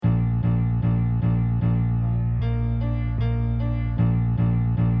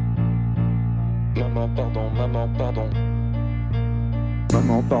pardon, maman, pardon.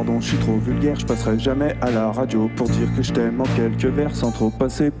 Maman, pardon, je suis trop vulgaire, je passerai jamais à la radio pour dire que je t'aime en quelques vers sans trop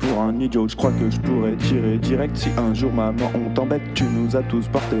passer pour un idiot. Je crois que je pourrais tirer direct si un jour maman on t'embête. Tu nous as tous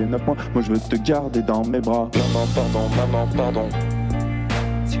porté 9 mois, moi je veux te garder dans mes bras. Maman, pardon, maman, pardon.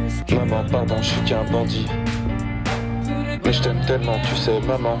 Maman, pardon, je suis qu'un bandit. Mais je t'aime tellement, tu sais,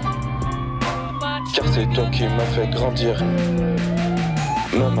 maman. Car c'est toi qui m'as fait grandir.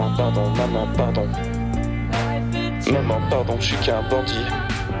 Maman, pardon, maman, pardon. Maman, pardon, je suis qu'un bandit.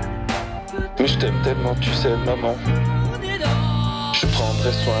 Mais je t'aime tellement, tu sais, maman. Je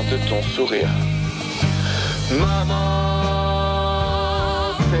prendrai soin de ton sourire. Maman,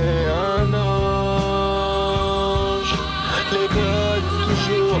 c'est un ange. L'école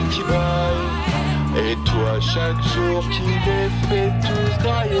toujours qui vaille. Et toi chaque jour qui les fait tous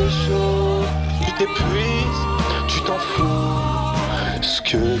grailler chaud. Tu t'épuises, tu t'en fous. Ce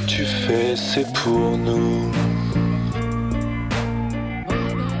que tu fais c'est pour nous.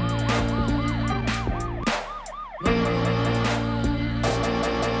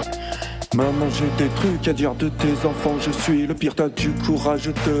 Maman, j'ai des trucs à dire de tes enfants. Je suis le pire, t'as du courage,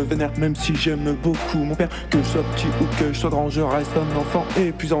 je te vénère. Même si j'aime beaucoup mon père, que je sois petit ou que je sois grand, je reste un enfant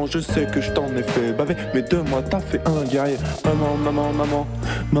épuisant. Je sais que je t'en ai fait baver, mais de moi t'as fait un guerrier. Maman, maman, maman,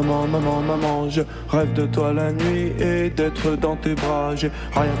 maman, maman, maman, je rêve de toi la nuit et d'être dans tes bras. J'ai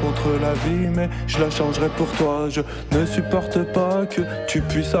rien contre la vie, mais je la changerai pour toi. Je ne supporte pas que tu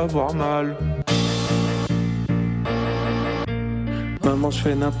puisses avoir mal. Maman, je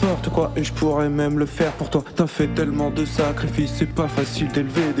fais n'importe quoi et je pourrais même le faire pour toi. T'as fait tellement de sacrifices, c'est pas facile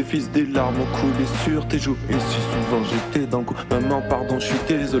d'élever des fils. Des larmes ont coulé sur tes joues et si souvent j'étais dans le coup. Maman, pardon, je suis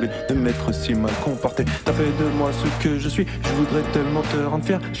désolé de m'être si mal comporté. T'as fait de moi ce que je suis, je voudrais tellement te rendre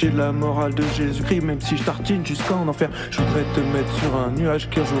fier. J'ai la morale de Jésus-Christ, même si je tartine jusqu'en enfer. Je voudrais te mettre sur un nuage,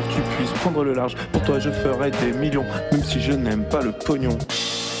 qu'un jour tu puisses prendre le large. Pour toi je ferai des millions, même si je n'aime pas le pognon.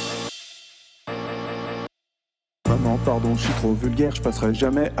 Maman, pardon, je suis trop vulgaire, je passerai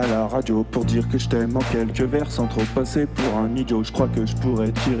jamais à la radio pour dire que je t'aime en quelques vers sans trop passer pour un idiot. Je crois que je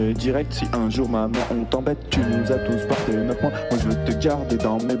pourrais tirer direct si un jour maman on t'embête. Tu nous as tous porté 9 mois, moi je veux te garder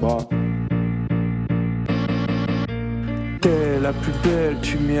dans mes bras. T'es la plus belle,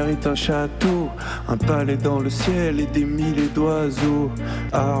 tu mérites un château, un palais dans le ciel et des milliers d'oiseaux,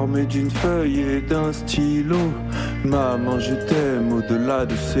 armé d'une feuille et d'un stylo. Maman, je t'aime au-delà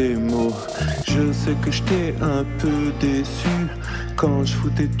de ces mots. Je sais que je t'ai un peu déçu quand je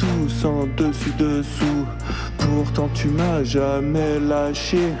foutais tous en dessus-dessous. Pourtant tu m'as jamais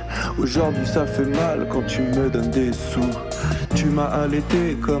lâché. Aujourd'hui ça fait mal quand tu me donnes des sous. Tu m'as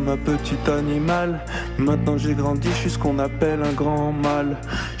allaité comme un petit animal. Maintenant j'ai grandi, je suis ce qu'on appelle un grand mâle.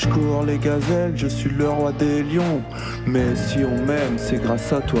 Je cours les gazelles, je suis le roi des lions. Mais si on m'aime, c'est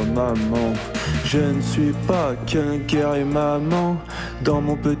grâce à toi maman. Je ne suis pas qu'un guerrier maman. Dans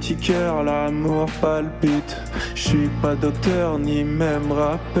mon petit cœur l'amour palpite. Je suis pas docteur ni même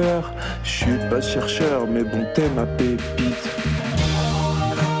rappeur. Je suis pas chercheur mais bon t'es ma pépite.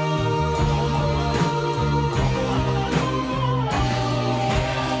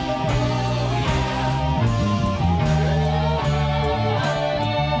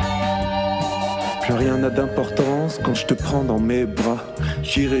 Plus rien n'a d'importance quand je te prends dans mes bras.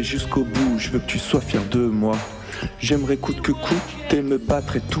 J'irai jusqu'au bout, je veux que tu sois fier de moi. J'aimerais coûte que coûte et me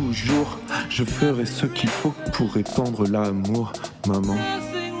battrai toujours. Je ferai ce qu'il faut pour répandre l'amour, maman.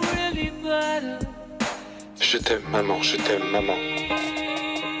 Je t'aime maman, je t'aime maman.